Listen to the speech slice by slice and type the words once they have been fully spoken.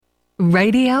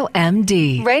Radio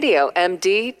MD.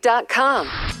 RadioMD.com.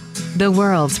 The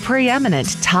world's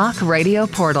preeminent talk radio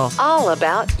portal. All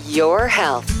about your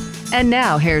health. And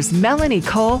now here's Melanie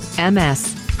Cole,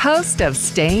 MS, host of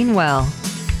Staying Well.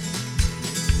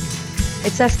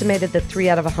 It's estimated that 3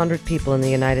 out of 100 people in the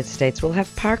United States will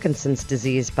have Parkinson's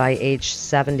disease by age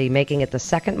 70, making it the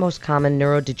second most common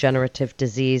neurodegenerative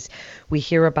disease. We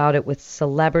hear about it with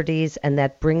celebrities, and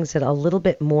that brings it a little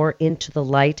bit more into the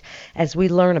light as we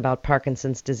learn about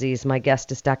Parkinson's disease. My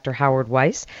guest is Dr. Howard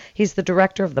Weiss. He's the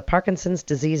director of the Parkinson's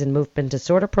Disease and Movement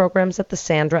Disorder programs at the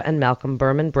Sandra and Malcolm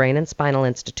Berman Brain and Spinal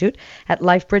Institute at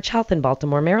LifeBridge Health in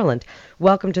Baltimore, Maryland.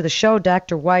 Welcome to the show,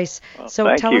 Dr. Weiss.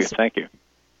 Thank you.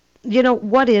 You know,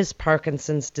 what is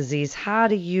Parkinson's disease? How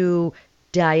do you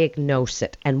diagnose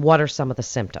it, and what are some of the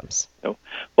symptoms?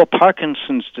 Well,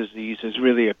 Parkinson's disease is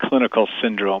really a clinical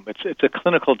syndrome. It's a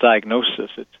clinical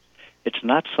diagnosis. It's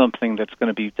not something that's going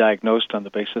to be diagnosed on the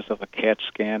basis of a CAT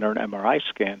scan or an MRI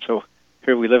scan. So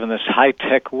here we live in this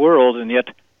high-tech world, and yet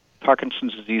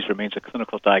Parkinson's disease remains a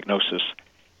clinical diagnosis.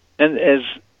 And as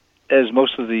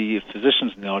most of the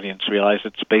physicians in the audience realize,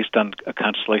 it's based on a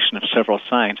constellation of several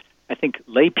signs. I think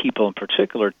lay people in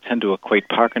particular tend to equate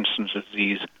Parkinson's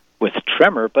disease with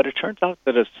tremor, but it turns out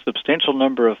that a substantial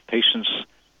number of patients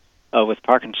with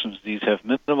Parkinson's disease have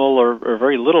minimal or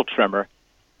very little tremor,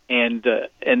 and the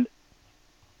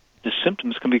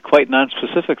symptoms can be quite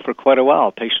nonspecific for quite a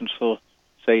while. Patients will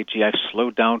say, "Gee, I've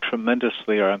slowed down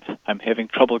tremendously," or "I'm having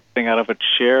trouble getting out of a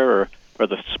chair," or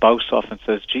the spouse often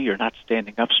says, "Gee, you're not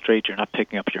standing up straight, you're not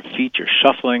picking up your feet, you're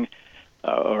shuffling."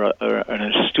 Or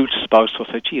an astute spouse will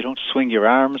say, "Gee, you don't swing your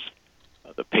arms."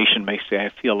 The patient may say, "I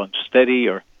feel unsteady,"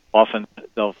 or often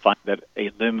they'll find that a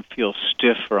limb feels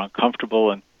stiff or uncomfortable,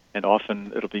 and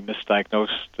often it'll be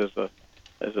misdiagnosed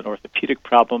as an orthopedic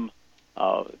problem.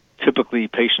 Typically,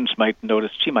 patients might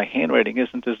notice, "Gee, my handwriting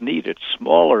isn't as neat; it's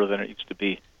smaller than it used to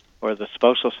be." Or the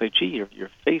spouse will say, "Gee, your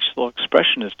facial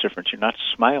expression is different; you're not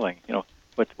smiling." You know,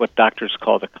 what doctors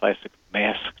call the classic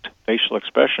masked facial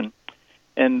expression.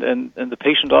 And the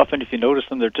patient often, if you notice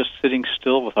them, they're just sitting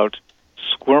still without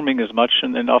squirming as much,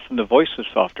 and often the voice is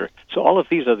softer. So all of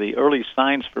these are the early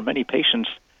signs for many patients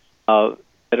that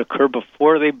occur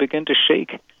before they begin to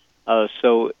shake. And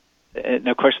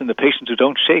of course, the patients who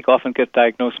don't shake often get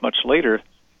diagnosed much later,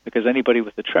 because anybody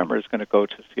with a tremor is going to go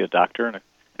to see a doctor. And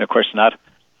of course, not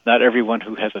everyone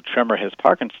who has a tremor has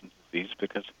Parkinson's disease,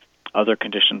 because other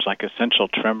conditions like essential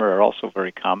tremor are also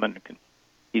very common and can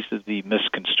easily be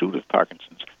misconstrued with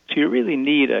Parkinson's. So you really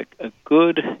need a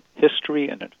good history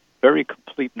and a very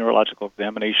complete neurological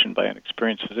examination by an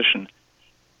experienced physician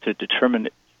to determine,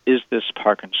 is this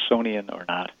Parkinsonian or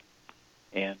not?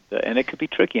 And it could be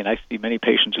tricky, and I see many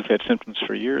patients who've had symptoms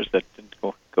for years that didn't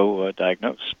go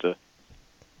diagnosed.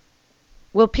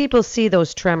 Well, people see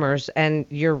those tremors, and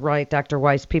you're right, Dr.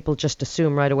 Weiss, people just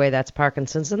assume right away that's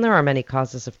Parkinson's, and there are many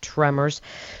causes of tremors.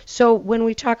 So when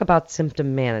we talk about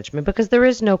symptom management, because there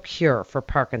is no cure for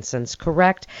Parkinson's,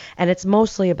 correct? And it's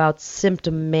mostly about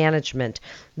symptom management,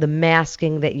 the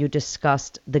masking that you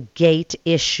discussed, the gait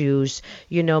issues,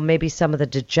 maybe some of the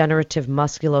degenerative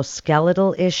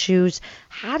musculoskeletal issues.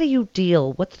 How do you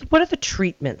deal? What are the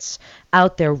treatments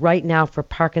out there right now for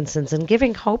Parkinson's, and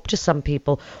giving hope to some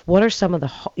people? What are some of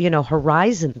the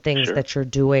horizon things Sure. that you're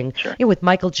doing? Sure. With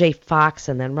Michael J. Fox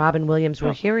and then Robin Williams,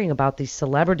 we're hearing about these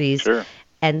celebrities Sure.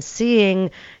 and seeing,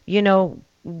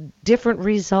 different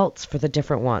results for the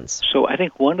different ones. So I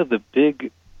think one of the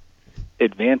big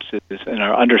advances in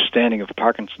our understanding of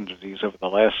Parkinson's disease over the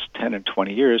last 10 and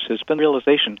 20 years has been the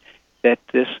realization that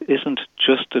this isn't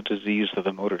just a disease of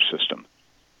the motor system.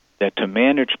 That to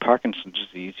manage Parkinson's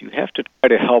disease, you have to try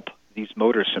to help these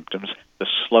motor symptoms, the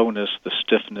slowness, the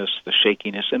stiffness, the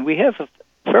shakiness, and we have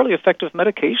fairly effective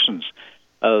medications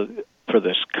for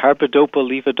this. Carbidopa,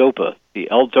 levodopa, the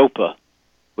L-Dopa,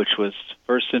 which was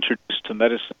first introduced to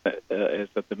medicine as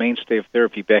the mainstay of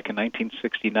therapy back in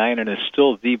 1969, and is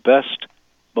still the best,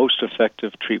 most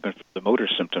effective treatment for the motor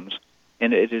symptoms,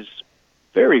 and it is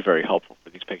very, very helpful for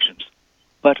these patients.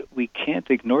 But we can't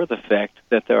ignore the fact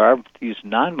that there are these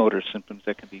non-motor symptoms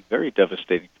that can be very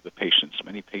devastating to the patients.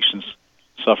 Many patients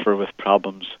suffer with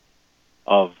problems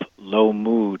of low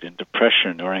mood and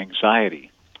depression or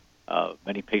anxiety.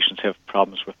 Many patients have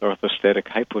problems with orthostatic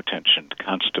hypotension,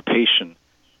 constipation,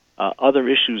 other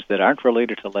issues that aren't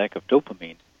related to lack of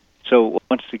dopamine. So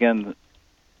once again,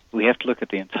 we have to look at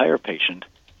the entire patient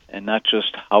and not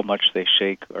just how much they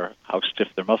shake or how stiff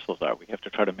their muscles are. We have to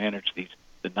try to manage the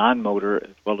non-motor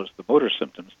as well as the motor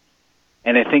symptoms.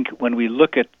 And I think when we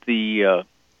look at the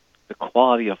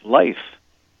quality of life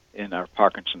in our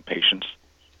Parkinson patients,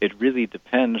 it really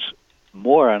depends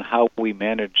more on how we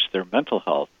manage their mental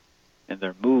health and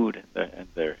their mood and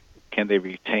their can they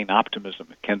retain optimism?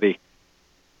 Can they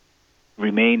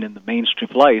remain in the mainstream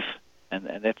of life? And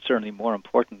that's certainly more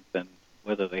important than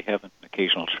whether they have an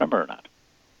occasional tremor or not.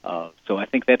 So I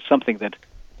think that's something that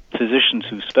physicians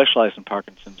who specialize in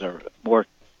Parkinson's are more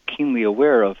keenly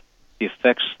aware of, the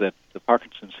effects that the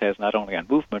Parkinson's has not only on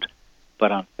movement,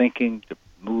 but on thinking,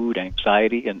 mood,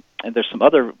 anxiety, and there's some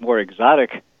other more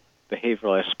exotic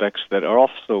behavioral aspects that are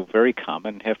also very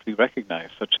common and have to be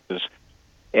recognized, such as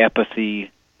apathy,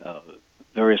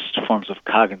 various forms of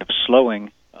cognitive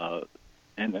slowing,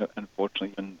 and unfortunately,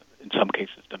 even in some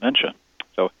cases, dementia.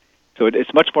 So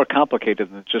it's much more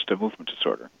complicated than just a movement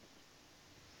disorder.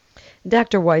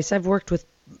 Dr. Weiss, I've worked with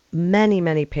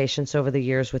many patients over the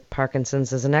years with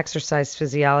Parkinson's as an exercise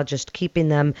physiologist. Keeping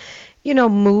them,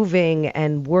 moving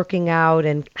and working out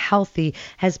and healthy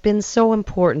has been so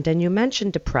important. And you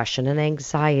mentioned depression and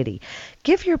anxiety.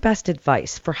 Give your best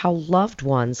advice for how loved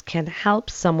ones can help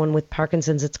someone with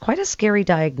Parkinson's. It's quite a scary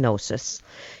diagnosis,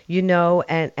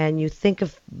 and you think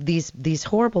of these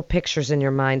horrible pictures in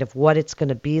your mind of what it's going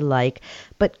to be like,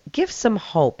 but give some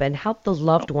hope and help the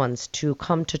loved ones to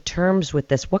come to terms with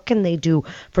this. What can they do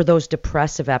for those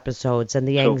depressive episodes and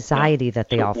the anxiety that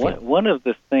they all feel? One of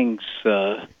the things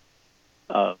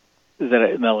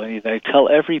Melanie, that I tell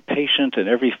every patient and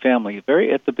every family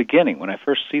very at the beginning when I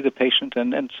first see the patient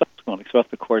and subsequently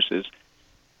throughout the course is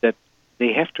that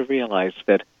they have to realize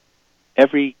that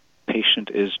every patient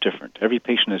is different. Every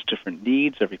patient has different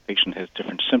needs. Every patient has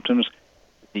different symptoms.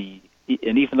 And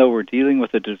even though we're dealing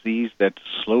with a disease that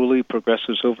slowly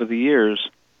progresses over the years,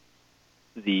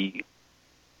 the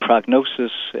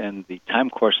prognosis and the time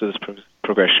course of this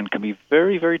progression can be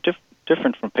very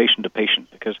different from patient to patient,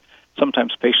 because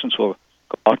sometimes patients will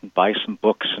go out and buy some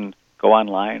books and go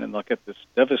online and they'll get this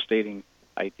devastating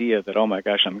idea that, oh my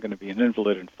gosh, I'm going to be an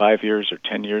invalid in 5 years or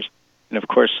 10 years. And of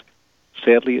course,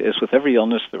 sadly, as with every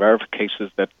illness, there are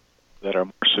cases that are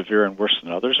more severe and worse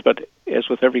than others. But as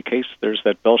with every case, there's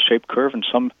that bell-shaped curve, and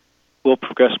some will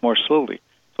progress more slowly.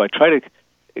 So I try to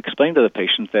explain to the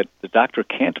patient that the doctor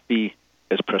can't be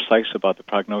as precise about the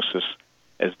prognosis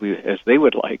as they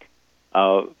would like.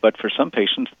 But for some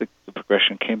patients, the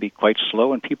progression can be quite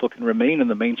slow, and people can remain in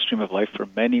the mainstream of life for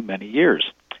many years.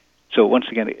 So once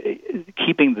again,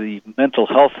 keeping the mental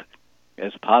health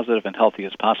as positive and healthy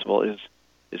as possible is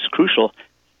crucial.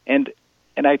 And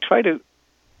I try to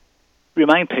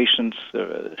remind patients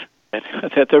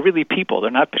that they're really people;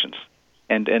 they're not patients.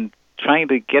 And trying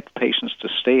to get patients to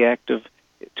stay active,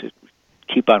 to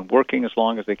keep on working as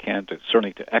long as they can,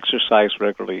 certainly to exercise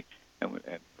regularly, and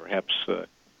perhaps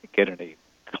get in a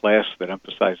class that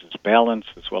emphasizes balance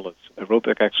as well as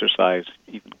aerobic exercise,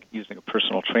 even using a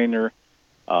personal trainer,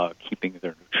 keeping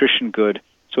their nutrition good.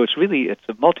 So it's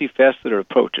a multifaceted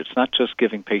approach. It's not just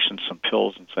giving patients some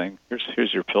pills and saying,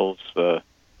 here's your pills,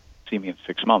 see me in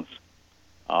 6 months.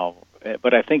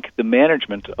 But I think the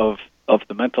management of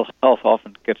the mental health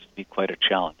often gets to be quite a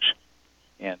challenge.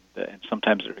 And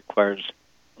sometimes it requires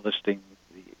enlisting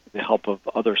the help of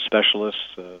other specialists,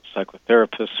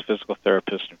 psychotherapists, physical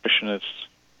therapists, nutritionists,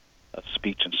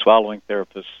 speech and swallowing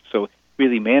therapists. So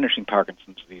really managing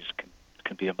Parkinson's disease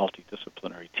can be a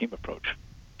multidisciplinary team approach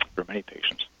for many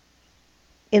patients.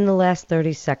 In the last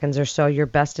 30 seconds or so, your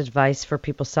best advice for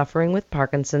people suffering with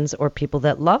Parkinson's or people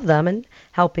that love them and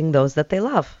helping those that they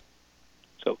love.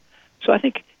 So I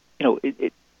think,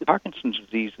 Parkinson's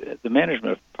disease, the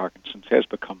management of Parkinson's has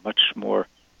become much more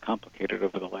complicated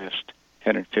over the last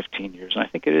 10 and 15 years. And I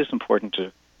think it is important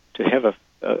to have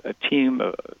a team,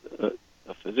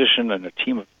 a physician and a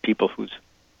team of people who's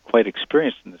quite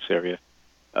experienced in this area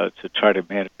to try to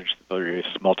manage the various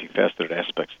multifaceted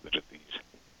aspects of the disease.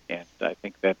 And I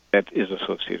think that is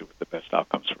associated with the best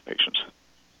outcomes for patients.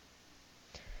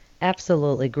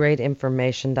 Absolutely. Great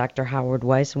information, Dr. Howard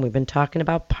Weiss. And we've been talking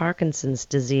about Parkinson's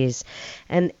disease.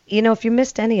 And, if you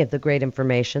missed any of the great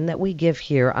information that we give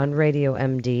here on Radio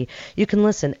MD, you can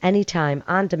listen anytime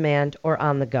on demand or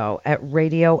on the go at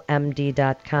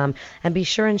radiomd.com. And be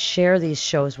sure and share these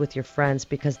shows with your friends,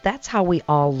 because that's how we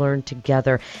all learn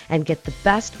together and get the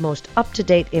best, most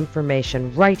up-to-date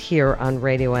information right here on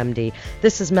Radio MD.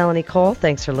 This is Melanie Cole.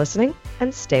 Thanks for listening,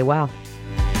 and stay well.